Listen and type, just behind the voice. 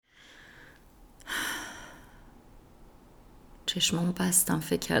چشمامو بستم،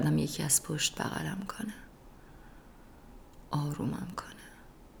 فکر کردم یکی از پشت بغلم کنه، آرومم کنه.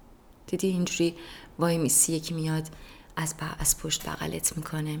 دیدی اینجوری وای میسی، یکی میاد از پشت بغلت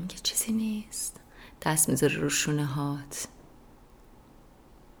میکنه، میگه چیزی نیست، دست میذاره رو شونه هات.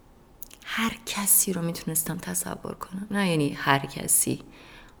 هر کسی رو میتونستم تصور کنم، نه یعنی هر کسی،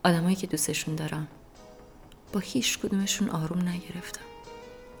 آدمایی که دوستشون دارم، با هیچ کدومشون آروم نگرفتم.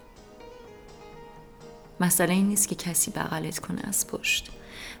 مسئله این نیست که کسی بغلت کنه از پشت،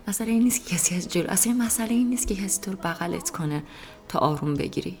 مسئله این نیست که کسی از جلو، اصلا مسئله این نیست که کسی تو رو بغلت کنه تا آروم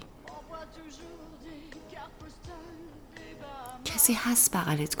بگیری. کسی هست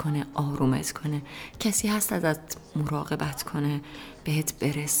بغلت کنه، آرومت کنه، کسی هست ازت مراقبت کنه، بهت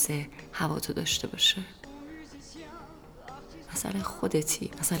برسه، هواتو داشته باشه. مسئله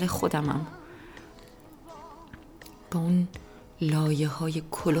خودتی، مسئله خودمم. با اون لایه های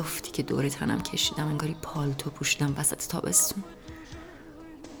کلفتی که دور تنم کشیدم، انگاری پالتو پوشیدم وسط تابستون.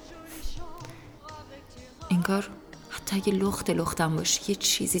 انگار حتی اگه لختم باشه، یه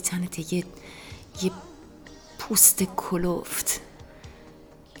چیزی تنت، یه پوست کلفت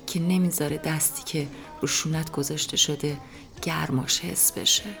که نمیذاره دستی که رو شونت گذاشته شده گرماش حس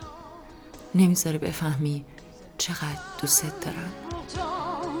بشه، نمیذاره بفهمی چقدر دوست دارم.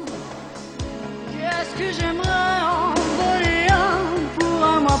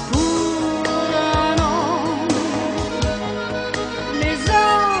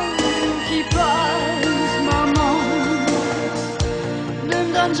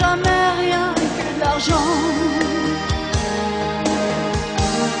 Jamais rien que de l'argent.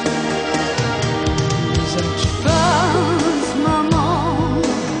 Les hommes qui passent, maman,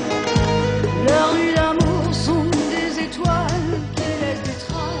 leurs rues d'amour sont des étoiles qui laissent des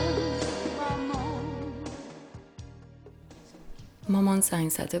traces, maman. مامان زنگ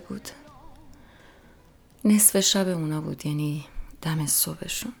زده بود. نصف شب اونا بود، یعنی دم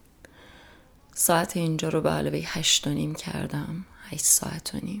صبحشون. ساعت اینجا رو به علاوه 8:30 کردم، 8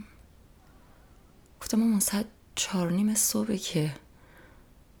 ساعت و نیم. گفتم مامان ساعت 4:30 صبح که.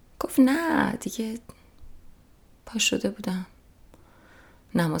 گفت نه دیگه، پا شده بودم،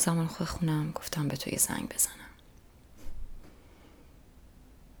 نمازمون خوندم، گفتم به تو یه زنگ بزنم.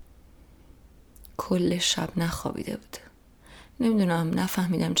 کل شب نخوابیده بود. نمیدونم،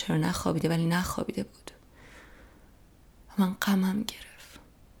 نفهمیدم چرا نخوابیده، ولی نخوابیده بود. من غمم گرفت.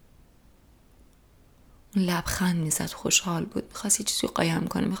 اون لبخند میزد، خوشحال بود، میخواست یه چیزی قایم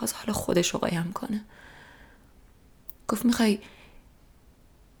کنه، میخواست حالا خودش رو قایم کنه. گفت میخوای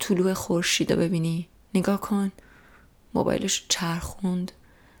طلوع خورشید رو ببینی؟ نگاه کن. موبایلش چرخوند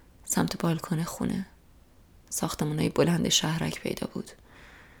سمت بالکن خونه. ساختمانای بلند شهرک پیدا بود.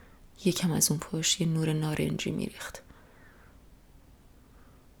 یکم از اون پشت یه نور نارنجی میریخت.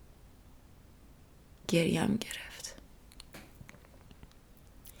 گریم گرفت.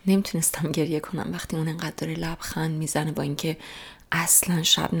 نمیتونستم گریه کنم وقتی اون انقدر داره لبخند میزنه، با اینکه اصلا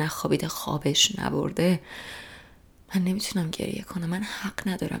شب نخوابیده، خوابش نبرده. من نمیتونم گریه کنم، من حق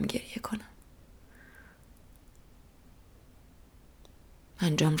ندارم گریه کنم.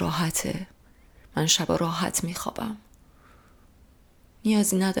 من جام راحته، من شبا راحت میخوابم.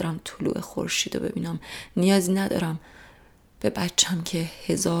 نیازی ندارم طلوع خورشید رو ببینم، نیازی ندارم به بچم که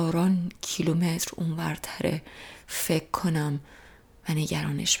هزاران کیلومتر اونورتره فکر کنم و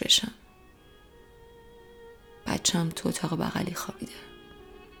نگرانش بشم. بچم تو اتاق بغلی خوابیده.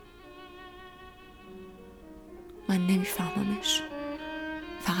 من نمیفهممش.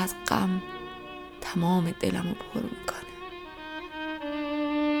 فقط غم تمام دلمو پر میکنه.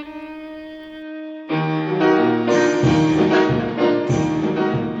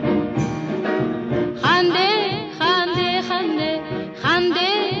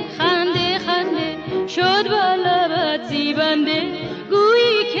 شد با لبت زیبنده،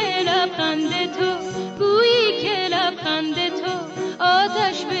 گویی که لبخند تو، گویی که لبخند تو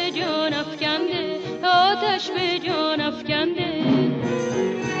آتش به جان افکنده، آتش به جان افکنده.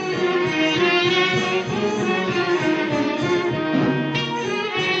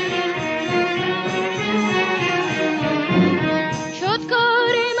 شد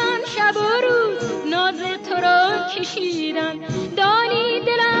کار من شب و روز ناز تو را کشیدن، دانی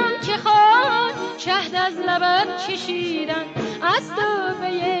دلم چه خواهد شهد از لبت چشیدن، از تو به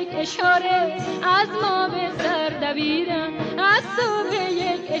یک اشاره از ما به سر دویدن، از تو به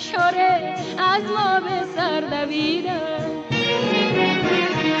یک اشاره از ما به سر دویدن.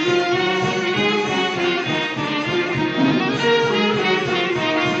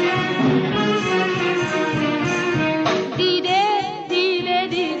 دیده دیده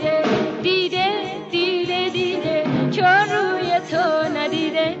دیده دیده دیده دیده چون روی تو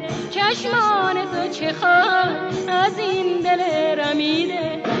ندیده، چشم چشمان تو چه خواهد از این دل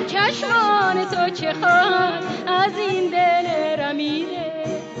رمیده، چشمان تو چه خواهد از این دل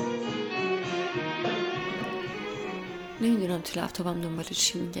رمیده. نمیدونم تو لپتاپم دنبال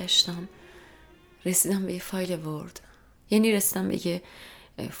چی میگشتم، رسیدم به یه فایل ورد، یعنی رسیدم به یه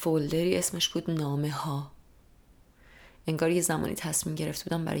فولدری اسمش بود نامه ها. انگار یه زمانی تصمیم گرفته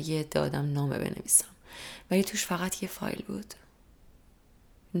بودم برای یه عده آدم نامه بنویسم، ولی توش فقط یه فایل بود،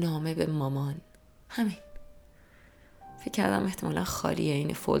 نامه به مامان. همین. فکر کردم احتمالا خالیه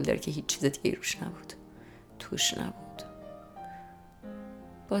این فولدر که هیچ چیز دیگه روش نبود، توش نبود.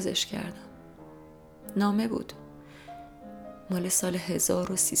 بازش کردم، نامه بود، مال سال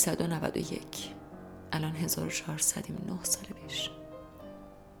 1391. الان 1400، 9 سال پیش.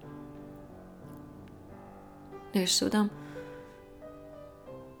 نوشته بودم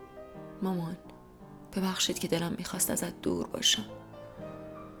مامان ببخشید که دلم میخواست ازت دور باشم.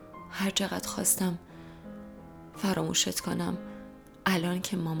 هر چقدر خواستم فراموشت کنم، الان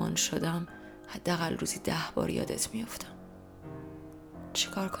که مامان شدم حداقل روزی 10 بار یادت میافتم.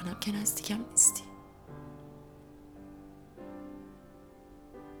 چیکار کنم که نزدیکم نیستی؟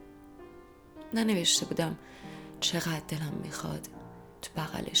 ننوشته بودم چقدر دلم میخواد تو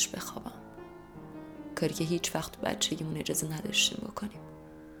بغلش بخوابم، کاری که هیچ وقت تو بچگیمون اجازه نداشتیم بکنیم.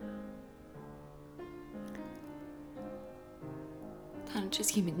 تنها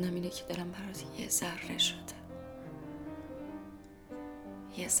چیزی که میدونم اینه که دلم برات یه ذره شده،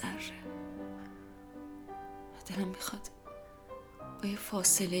 یه ذره. دلم میخواد با یه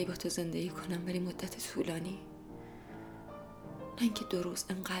فاصله‌ای با تو زندگی کنم، ولی مدت طولانی، نه اینکه 2 روز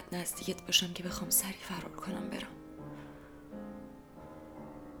انقدر نزدیکت باشم که بخوام سری فرار کنم برم.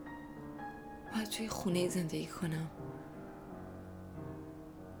 باید توی خونه زندگی کنم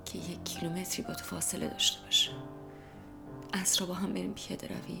که 1 کیلومتری با تو فاصله داشته باشه. عصرها با هم بریم پیاده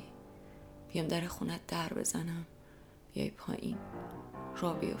روی، بیام در خونت در بزنم، بیای پایین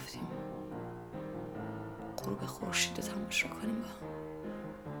راه بیافتیم، غروب خورشید رو تماشا کنیم با هم.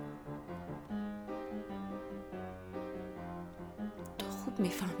 تو خوب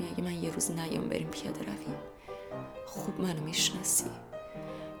میفهمی اگه من یه روز نیام بریم پیاده روی. خوب منو میشناسی.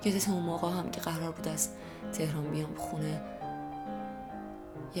 یادت اون موقع هم که قرار بود از تهران بیام خونه،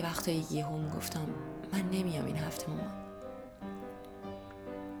 یه وقتایی یهو میگفتم من نمیام این هفته مامان.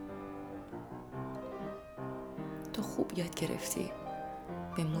 تو خوب یاد گرفتی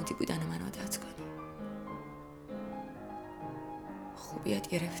به مودی بودن من عادت کنی. خوب یاد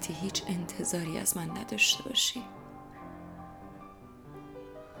گرفتی هیچ انتظاری از من نداشته باشی.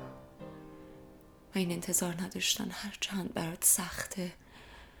 و این انتظار نداشتن هر چند برات سخته،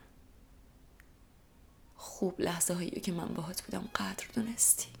 خوب لحظه هایی که من باهات بودم قدر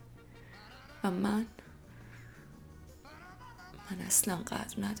دونستی. و من اصلا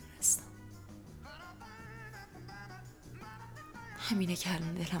قدر ندونستم. همینه که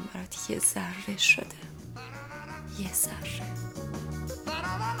الان دلم برات یه ذره شده، یه ذره.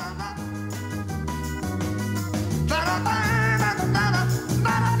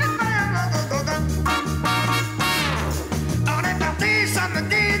 On est parti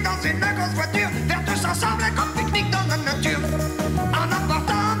samedi dans une grosse voiture, faire tous ensemble un grand pique-nique dans la nature, en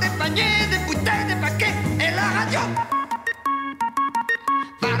emportant des paniers, des bouteilles, des paquets et la radio.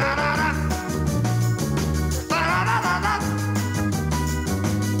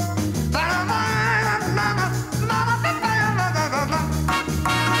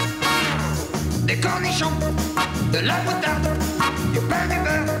 Des cornichons, de la moutarde, du pain du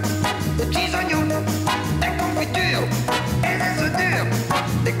beurre, des petits oignons, des confitures et des œufs durs,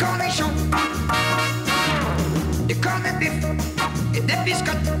 des cornichons, des cornets de bif et des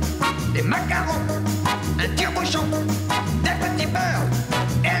biscottes, des macarons, un tire-bouchon, des petits beurres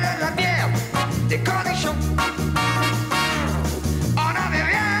et de la bière, des cornichons. On n'avait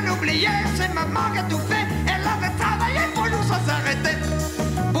rien oublié, c'est maman qui a tout fait, elle avait travaillé pour nous sans s'arrêter,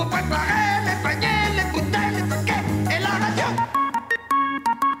 pour préparer les paniers, les bouteilles, les paquets et la radio.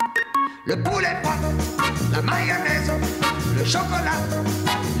 Le poulet froid, la mayonnaise, le chocolat,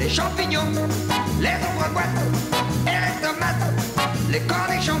 les champignons, les ombres boîtes et les tomates, les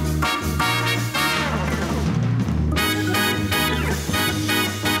cornichons.